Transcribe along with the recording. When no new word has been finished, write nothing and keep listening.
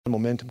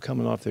Momentum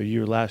coming off their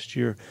year last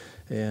year,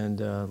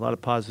 and a lot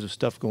of positive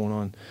stuff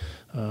going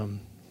on.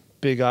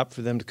 Big op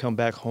for them to come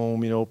back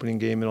home, opening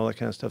game and all that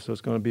kind of stuff. So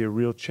it's going to be a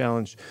real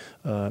challenge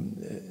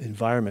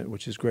environment,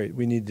 which is great.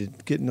 We need to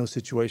get in those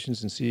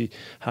situations and see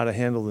how to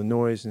handle the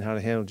noise and how to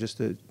handle just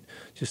the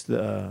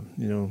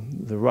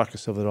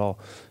ruckus of it all.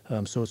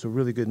 So it's a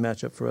really good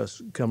matchup for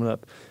us coming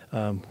up.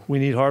 We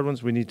need hard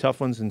ones, we need tough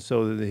ones, and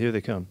so here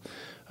they come.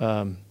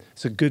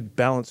 It's a good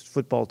balanced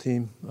football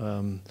team.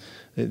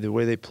 The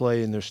way they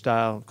play and their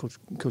style,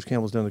 Coach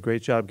Campbell's done a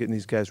great job getting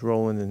these guys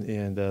rolling,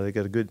 and they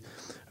got a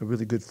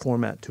really good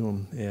format to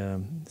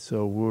them.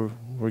 So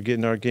we're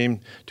getting our game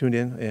tuned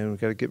in, and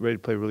we've got to get ready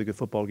to play a really good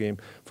football game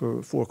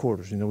for 4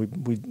 quarters.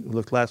 We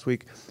looked last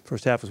week.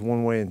 First half was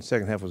one way, and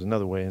second half was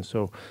another way, and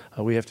so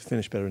we have to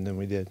finish better than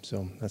we did.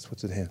 So that's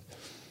what's at hand.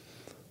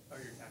 How are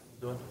your tackles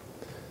doing?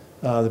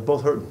 They're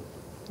both hurting.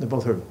 They're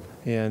both hurting,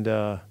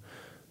 and.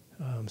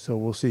 So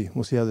we'll see.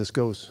 We'll see how this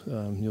goes.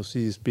 You'll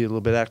see us be a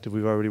little bit active.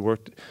 We've already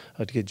worked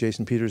to get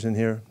Jason Peters in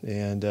here,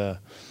 and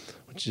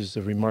which is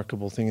a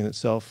remarkable thing in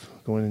itself,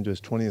 going into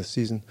his 20th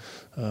season.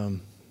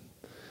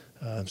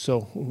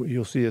 So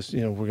you'll see us.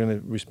 We're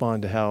going to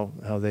respond to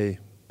how they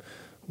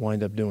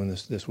wind up doing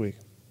this week.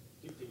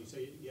 Can you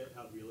say yet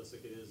how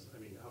realistic it is? I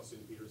mean, how soon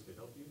Peters could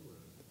help you? Or?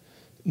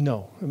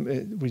 No,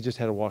 we just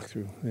had a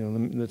walkthrough.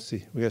 Let's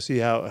see. We got to see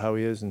how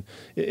he is, and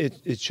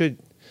it should.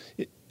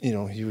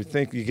 You would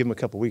think you give him a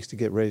couple weeks to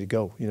get ready to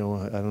go. I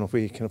don't know if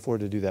we can afford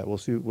to do that. We'll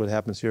see what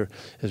happens here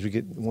as we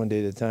get one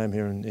day at a time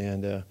here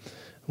and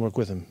work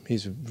with him.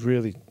 He's a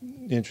really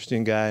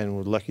interesting guy, and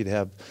we're lucky to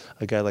have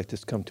a guy like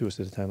this come to us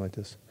at a time like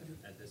this.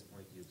 At this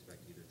point, do you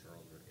expect either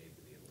Charles or Abe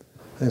to be able to?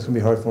 I think it's going to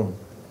be hard for him.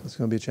 It's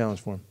going to be a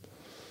challenge for him.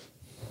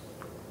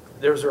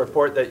 There's a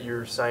report that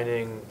you're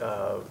signing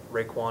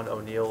Raekwon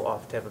O'Neal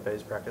off Tampa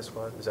Bay's practice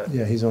squad. Is that?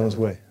 Yeah, he's on his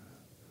way.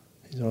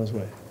 He's on his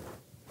way.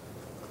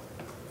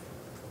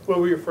 What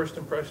were your first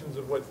impressions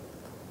of what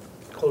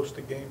close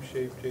to game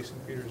shape Jason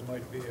Peters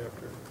might be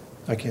after?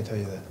 I can't tell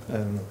you that. I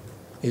don't know.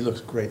 He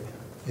looks great.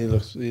 He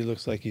looks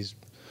like he's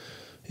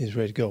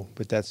ready to go.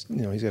 But that's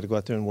he's got to go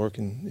out there and work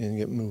and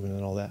get moving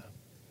and all that.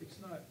 It's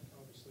not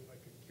obviously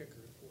like a kicker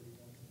at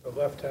 41. The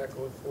left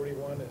tackle at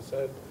 41, is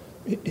that?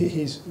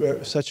 He's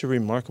such a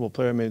remarkable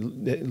player. I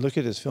mean, look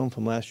at his film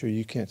from last year.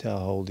 You can't tell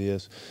how old he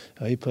is.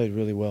 He played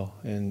really well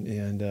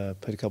and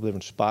played a couple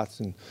different spots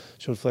and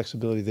showed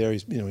flexibility there.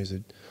 He's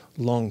a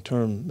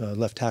long-term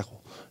left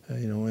tackle,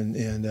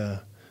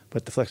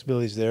 but the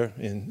flexibility's there,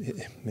 and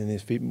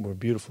his feet were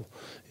beautiful,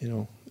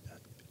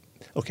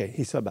 Okay,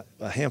 he saw about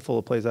a handful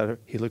of plays out here.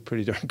 He looked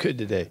pretty darn good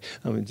today.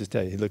 I mean, just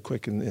tell you, he looked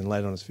quick and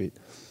light on his feet.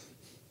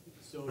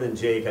 Stone and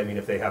Jake, I mean,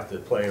 if they have to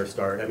play or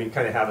start, I mean,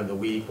 kind of having the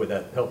week, would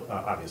that help?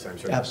 Obviously, I'm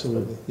sure.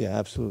 Absolutely, yeah,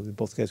 absolutely.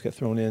 Both guys got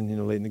thrown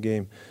in, late in the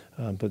game,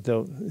 but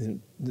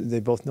they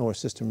both know our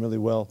system really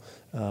well,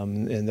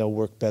 and they'll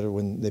work better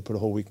when they put a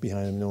whole week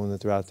behind them, knowing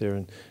that they're out there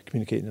and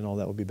communicating and all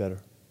that will be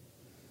better.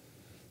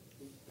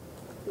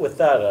 With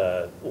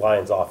that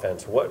Lions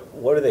offense,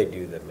 what do they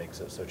do that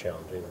makes it so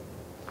challenging?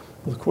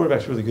 Well, the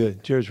quarterback's really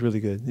good. Jared's really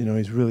good.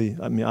 He's really,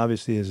 I mean,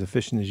 obviously as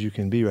efficient as you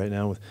can be right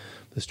now with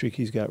the streak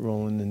he's got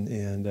rolling,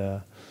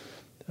 and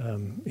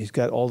he's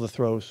got all the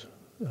throws.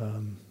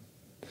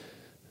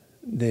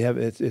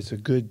 It's a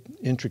good,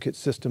 intricate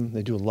system.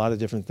 They do a lot of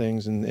different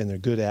things, and they're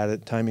good at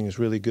it. Timing is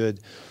really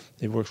good.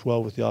 He works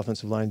well with the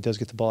offensive line. He does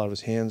get the ball out of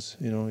his hands.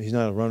 He's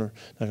not a runner,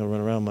 not going to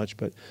run around much,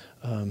 but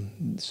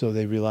so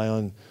they rely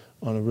on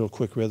a real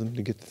quick rhythm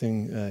to get the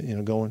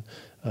thing going.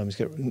 He's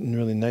got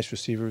really nice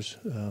receivers.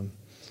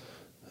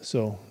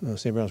 So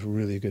St. Brown's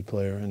really a good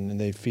player, and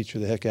they feature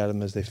the heck out of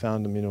him as they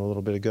found him, a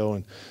little bit ago,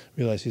 and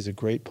realized he's a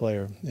great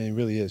player, and he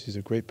really is. He's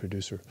a great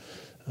producer.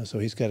 So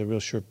he's got a real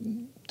sharp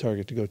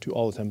target to go to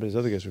all the time, but his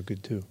other guys are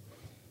good too.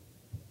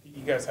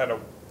 You guys had a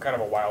kind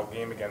of a wild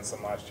game against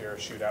them last year, a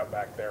shootout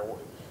back there.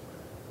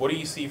 What do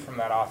you see from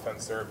that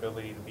offense, their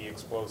ability to be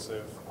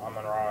explosive,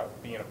 Amon-Ra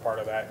being a part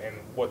of that, and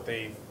what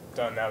they've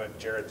done now that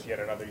Jared's yet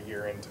another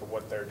year into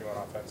what they're doing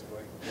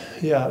offensively?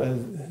 Yeah,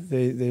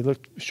 they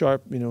looked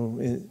sharp,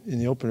 in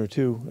the opener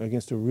too,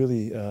 against a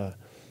really a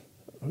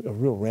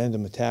real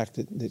random attack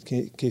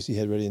that Casey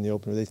had ready in the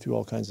opener. They threw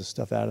all kinds of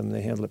stuff at him, and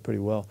they handled it pretty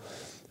well.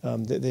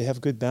 They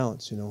have good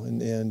balance, and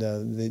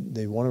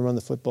they want to run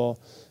the football,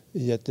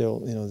 yet they'll,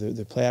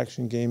 their play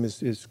action game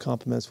is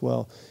complements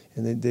well,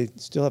 and they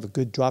still have a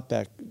good drop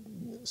back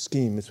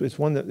scheme. It's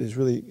one that is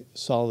really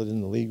solid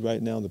in the league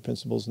right now. The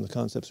principles and the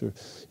concepts are,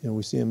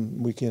 we see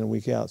them week in and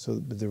week out.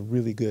 So but they're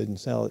really good and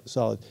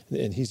solid,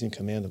 and he's in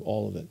command of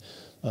all of it.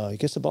 He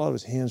gets the ball out of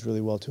his hands really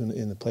well too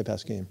in the play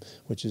pass game,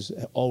 which has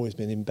always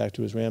been, even back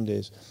to his Ram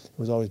days,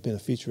 has always been a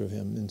feature of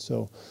him. And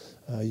so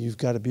you've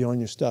got to be on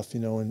your stuff,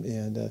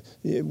 and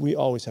we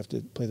always have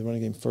to play the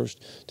running game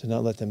first to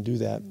not let them do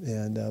that.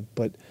 And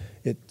but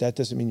that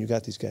doesn't mean you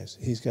got these guys.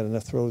 He's got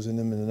enough throws in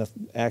him and enough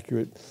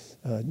accurate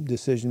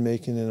decision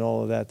making and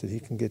all of that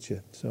he can get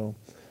you. So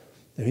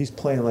he's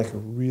playing like a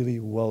really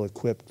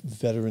well-equipped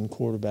veteran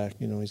quarterback.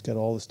 He's got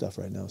all the stuff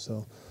right now.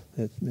 So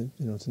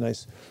it's a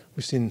nice.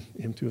 We've seen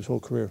him through his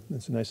whole career.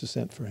 It's a nice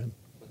ascent for him.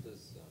 What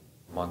does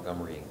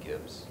Montgomery and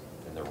Gibbs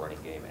in their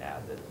running game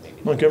add that maybe?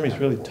 they Montgomery's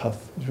didn't really have before?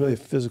 tough. He's really a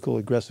physical,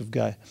 aggressive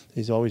guy.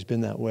 He's always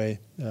been that way,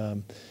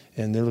 and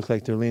they look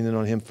like they're leaning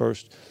on him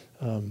first.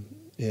 And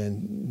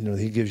you know,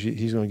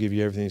 he's going to give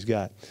you everything he's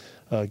got.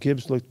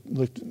 Gibbs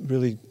looked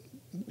really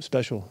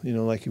special. You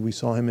know, like we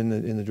saw him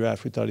in the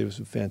draft. We thought he was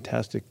a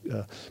fantastic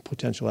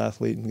potential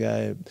athlete and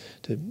guy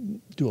to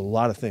do a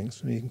lot of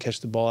things. I mean, he can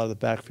catch the ball out of the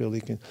backfield.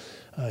 He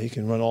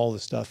can run all the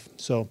stuff.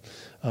 So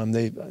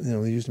they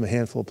used him a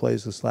handful of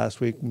plays this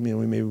last week. You know,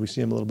 maybe we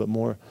see him a little bit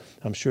more.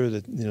 I'm sure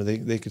that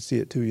they could see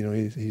it too. You know,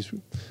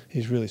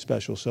 he's really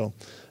special. So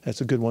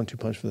that's a good 1-2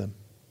 punch for them.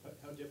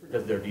 How different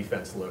does their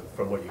defense look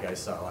from what you guys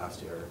saw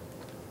last year?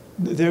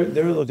 They're a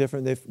little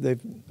different.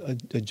 They've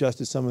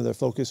adjusted some of their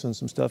focus on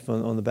some stuff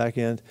on the back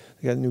end.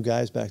 They got new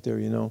guys back there,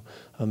 you know.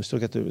 Still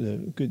got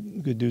the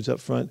good dudes up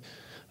front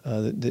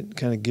that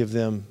kind of give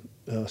them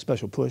a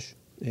special push.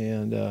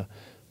 And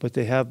but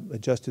they have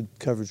adjusted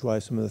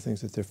coverage-wise some of the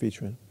things that they're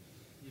featuring.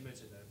 You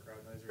mentioned that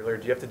crowd noise earlier.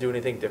 Do you have to do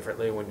anything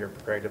differently when you're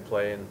preparing to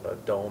play in a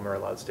dome or a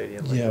loud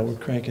stadium? Like Yeah, this?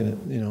 we're cranking it,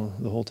 you know,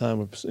 the whole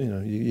time.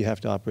 You have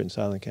to operate in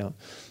silent count.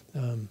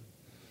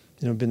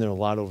 You know, I've been there a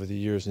lot over the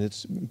years, and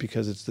it's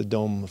because it's the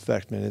dome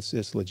effect, man.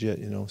 It's legit,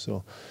 you know.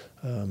 So,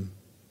 you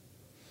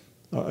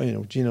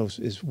know, Gino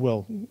is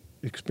well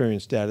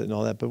experienced at it and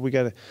all that, but we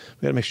got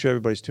to make sure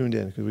everybody's tuned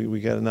in because we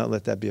got to not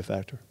let that be a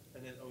factor.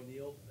 And then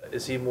O'Neal,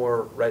 is he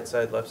more right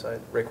side, left side?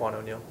 Raekwon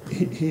O'Neal.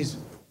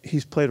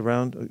 He's played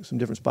around some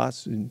different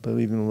spots, but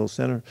even a little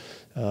center,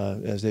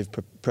 as they've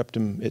prepped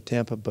him at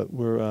Tampa. But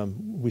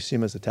we see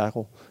him as a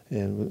tackle,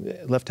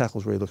 and left tackle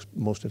is where he looks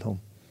most at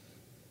home.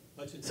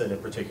 Hutchinson in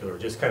particular,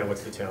 just kind of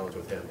what's the challenge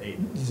with him?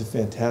 He's a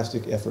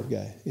fantastic effort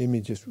guy. Amy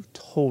just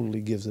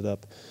totally gives it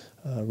up,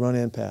 run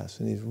and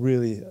pass, and he's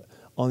really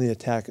on the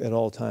attack at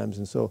all times.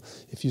 And so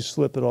if you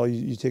slip at all,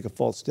 you take a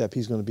false step,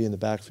 he's going to be in the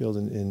backfield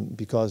and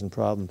be causing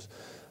problems.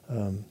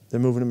 They're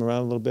moving him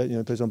around a little bit. You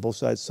know, he plays on both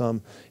sides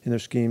some in their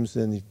schemes,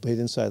 and he played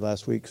inside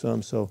last week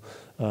some. So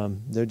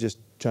they're just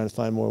trying to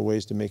find more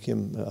ways to make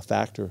him a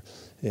factor,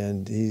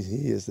 and he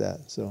is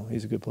that. So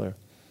he's a good player.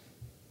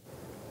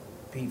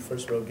 Pete,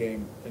 first road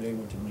game, I know you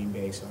went to Green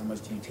Bay, so how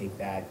much do you take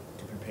that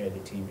to prepare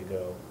the team to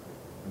go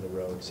on the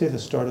road? Say the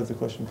start of the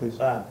question, please.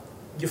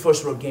 Your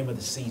first road game of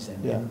the season.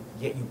 Yeah. And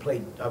yet you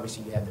played,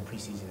 obviously you had the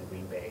preseason in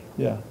Green Bay.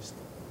 Yeah. Just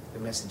the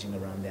messaging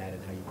around that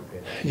and how you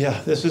prepared that.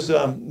 Yeah, this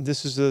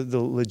is the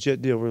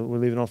legit deal. We're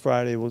leaving on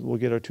Friday. We'll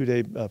get our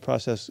 2-day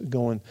process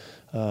going.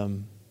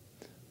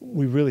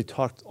 We really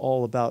talked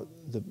all about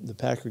the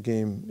Packer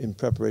game in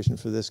preparation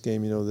for this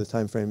game. You know, the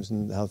time frames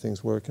and how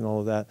things work and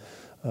all of that.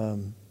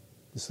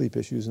 The sleep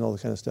issues and all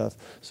that kind of stuff.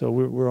 So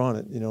we're on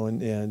it, you know,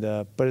 and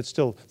but it's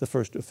still the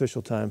first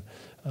official time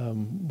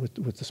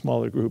with the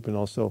smaller group, and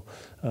also,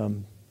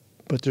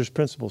 but there's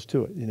principles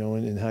to it, you know,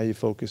 and how you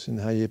focus and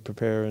how you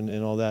prepare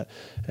and all that,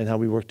 and how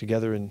we work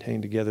together and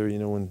hang together, you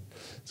know, when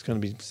it's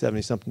going to be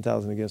 70-something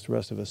thousand against the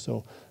rest of us.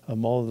 So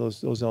all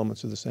of those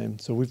elements are the same.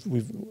 So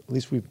we've at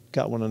least we've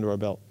got one under our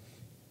belt.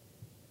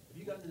 Have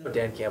you gotten to know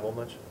Dan Campbell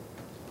much?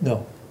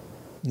 No,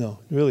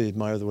 really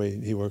admire the way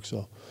he works.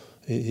 So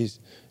he's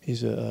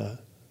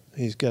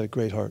got a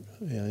great heart,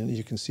 and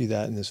you can see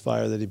that in his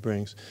fire that he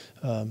brings.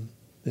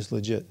 It's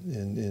legit,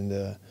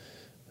 and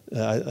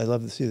I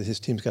love to see that his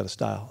team's got a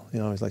style. You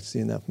know, I always like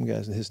seeing that from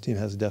guys, and his team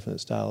has a definite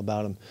style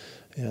about him,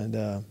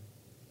 and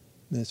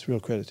it's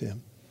real credit to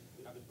him.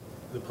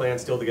 The plan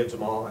still to get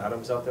Jamal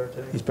Adams out there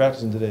today? He's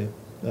practicing today.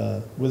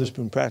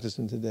 Witherspoon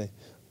practicing today,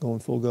 going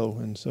full go,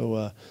 and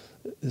so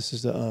this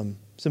is it's an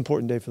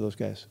important day for those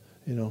guys.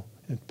 You know,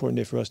 an important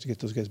day for us to get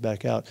those guys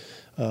back out.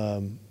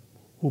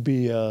 We'll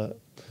be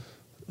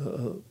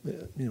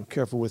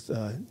careful with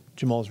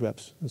Jamal's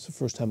reps. It's the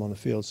first time on the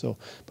field, so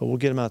but we'll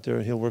get him out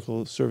there. He'll work a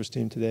little service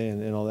team today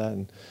and all that,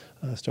 and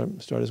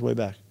start his way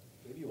back.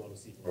 What do you want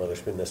to see from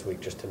Witherspoon this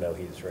week just to know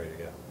he's ready to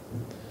go?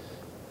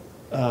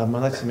 I'd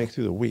like to make it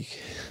through the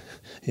week,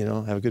 you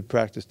know, have a good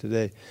practice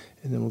today,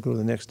 and then we'll go to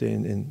the next day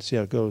and see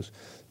how it goes.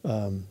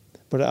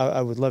 But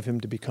I would love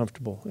him to be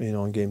comfortable, you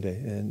know, on game day,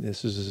 and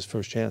this is his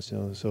first chance, you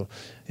know, so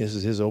this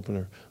is his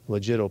opener,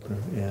 legit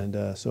opener,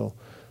 and so.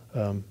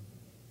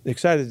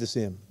 Excited to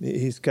see him.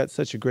 He's got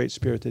such a great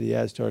spirit that he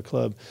adds to our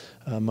club.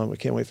 I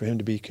can't wait for him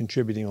to be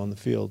contributing on the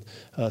field,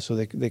 so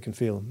they can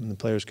feel him and the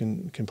players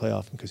can play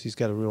off him because he's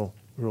got a real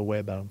way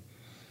about him.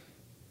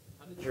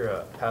 How did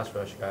your pass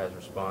rush guys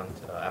respond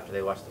after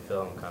they watched the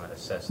film and kind of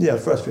assessed? Yeah,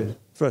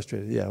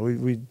 frustrated. Yeah,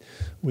 we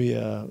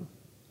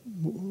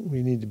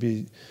need to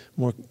be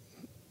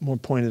more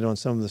pointed on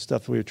some of the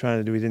stuff we were trying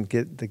to do. We didn't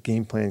get the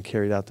game plan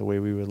carried out the way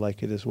we would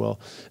like it as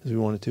well as we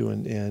wanted to,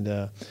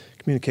 and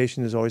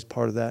communication is always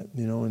part of that,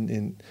 you know,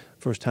 and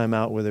first time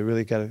out where they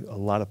really got a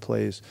lot of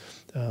plays.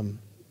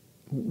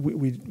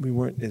 We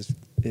weren't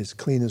as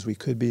clean as we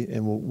could be,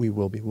 and we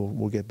will be.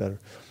 We'll get better.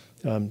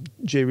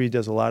 Jay Reed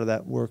does a lot of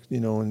that work, you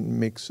know, and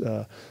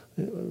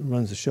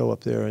runs the show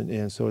up there,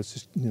 and so it's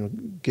just, you know,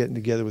 getting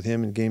together with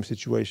him in game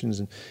situations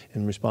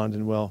and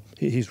responding well.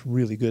 He's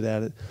really good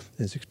at it.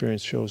 His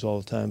experience shows all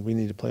the time. We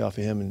need to play off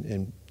of him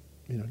and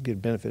you know,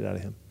 get benefit out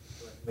of him.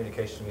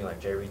 Communication, you mean like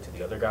Jay Reed to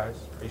the other guys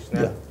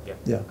pre-snap?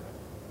 Yeah. Okay.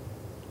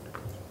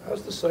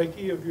 How's the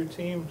psyche of your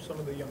team, some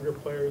of the younger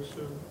players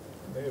who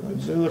may have been?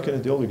 They're looking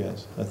at the older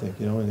guys, I think,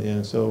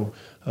 and so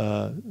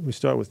we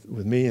start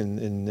with me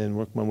and then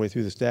work my way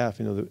through the staff.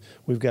 That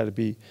we've got to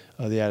be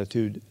the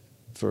attitude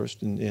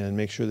first and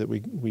make sure that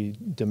we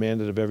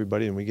demand it of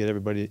everybody and we get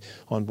everybody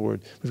on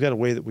board. We've got a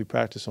way that we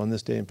practice on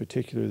this day in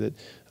particular that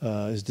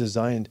is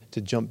designed to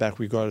jump back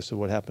regardless of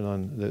what happened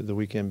on the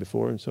weekend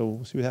before, and so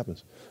we'll see what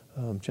happens.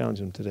 Challenge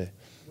them today.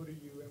 What are you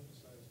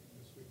emphasizing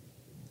this week?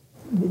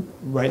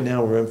 Right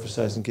now, we're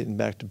emphasizing getting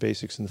back to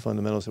basics and the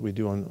fundamentals that we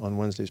do on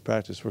Wednesday's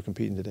practice. We're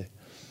competing today.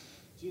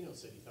 Gino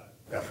said he thought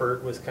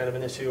effort was kind of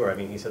an issue, or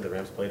he said the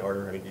Rams played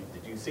harder. Did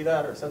you see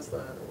that or sense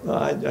that?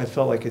 I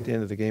felt like at the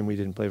end of the game we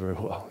didn't play very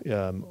well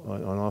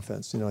on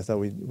offense. I thought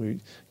we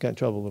got in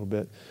trouble a little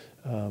bit.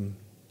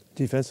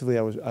 Defensively,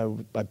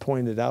 I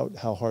pointed out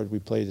how hard we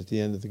played at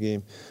the end of the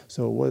game.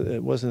 So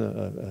it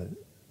wasn't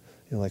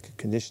like a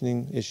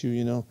conditioning issue.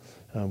 We got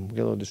a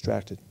little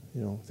distracted.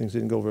 Things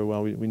didn't go very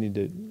well. We need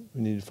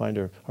to find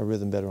our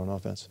rhythm better on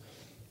offense.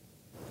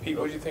 Pete,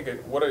 what did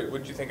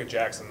you think of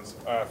Jackson's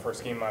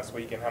first game last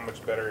week, and how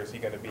much better is he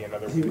going to be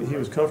another week? He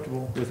was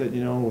comfortable with it.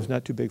 It was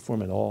not too big for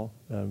him at all.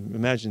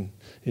 Imagine,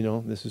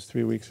 this is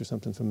 3 weeks or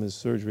something from his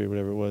surgery or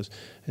whatever it was,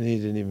 and it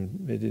didn't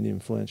even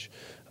flinch.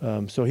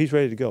 So he's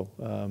ready to go.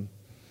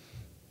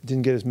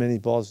 Didn't get as many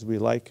balls as we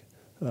like,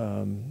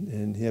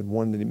 and he had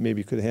one that he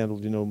maybe could have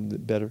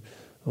handled, better.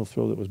 A little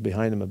throw that was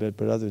behind him a bit,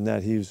 but other than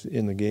that, he was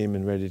in the game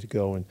and ready to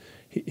go, and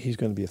he's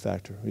going to be a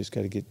factor. We just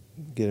got to get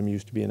him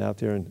used to being out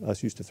there and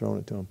us used to throwing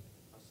it to him.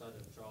 Outside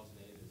of Charles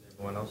and Abe, is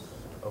everyone else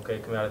okay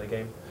coming out of the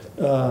game?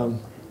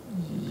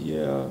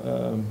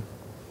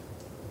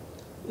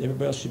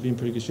 Everybody else should be in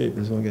pretty good shape.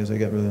 There's one guys I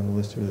got really on the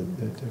list here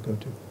to go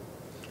to.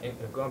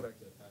 And going back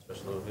to the pass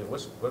rush a little bit,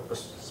 what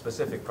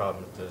specific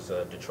problems does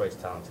Detroit's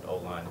talented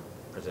O-line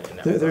present in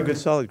that They're a regard? good,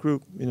 solid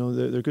group.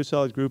 They're a good,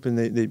 solid group, and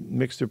they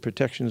mix their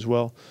protections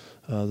well.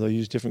 They'll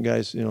use different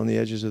guys, on the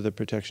edges of the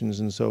protections,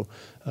 and so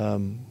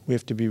we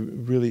have to be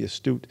really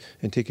astute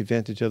and take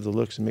advantage of the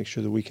looks and make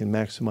sure that we can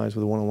maximize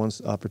with the one-on-one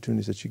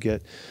opportunities that you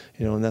get.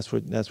 And that's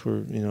where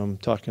I'm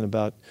talking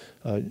about.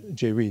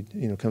 Jay Reed,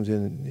 comes in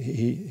and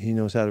he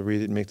knows how to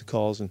read it and make the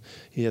calls, and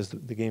he has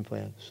the game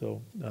plan.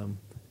 So.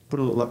 Put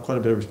quite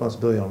a bit of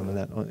responsibility on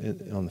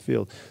him on the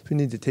field. So we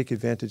need to take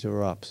advantage of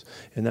our ops,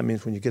 and that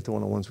means when you get the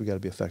one-on-ones, we got to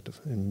be effective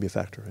and be a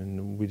factor,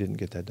 and we didn't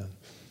get that done.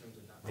 In terms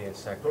of not being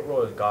sacked, what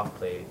role has Goff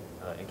played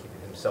in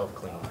keeping himself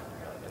clean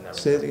in that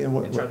Say it regard?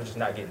 again. In terms of just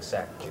not getting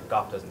sacked,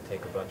 Goff doesn't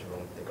take a bunch of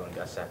them. They only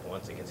got sacked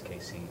once against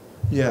KC.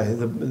 Yeah,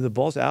 the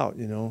ball's out,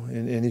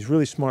 and he's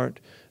really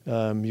smart.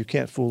 You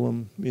can't fool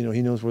him.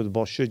 He knows where the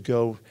ball should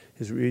go.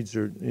 His reads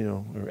are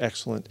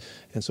excellent,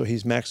 and so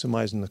he's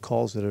maximizing the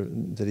calls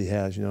that he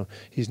has.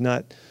 He's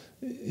not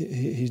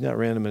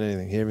random in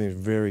anything. Everything's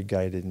very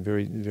guided and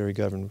very, very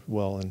governed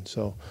well, and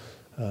so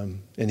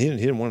and he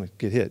didn't want to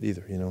get hit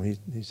either.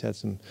 He's had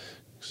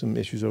some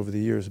issues over the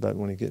years about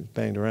when he gets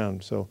banged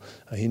around. So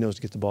he knows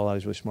to get the ball out.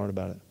 He's really smart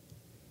about it.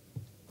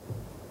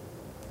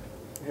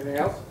 Anything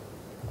else?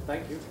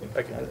 Thank you.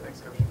 Thank you.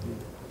 Thanks, Coach.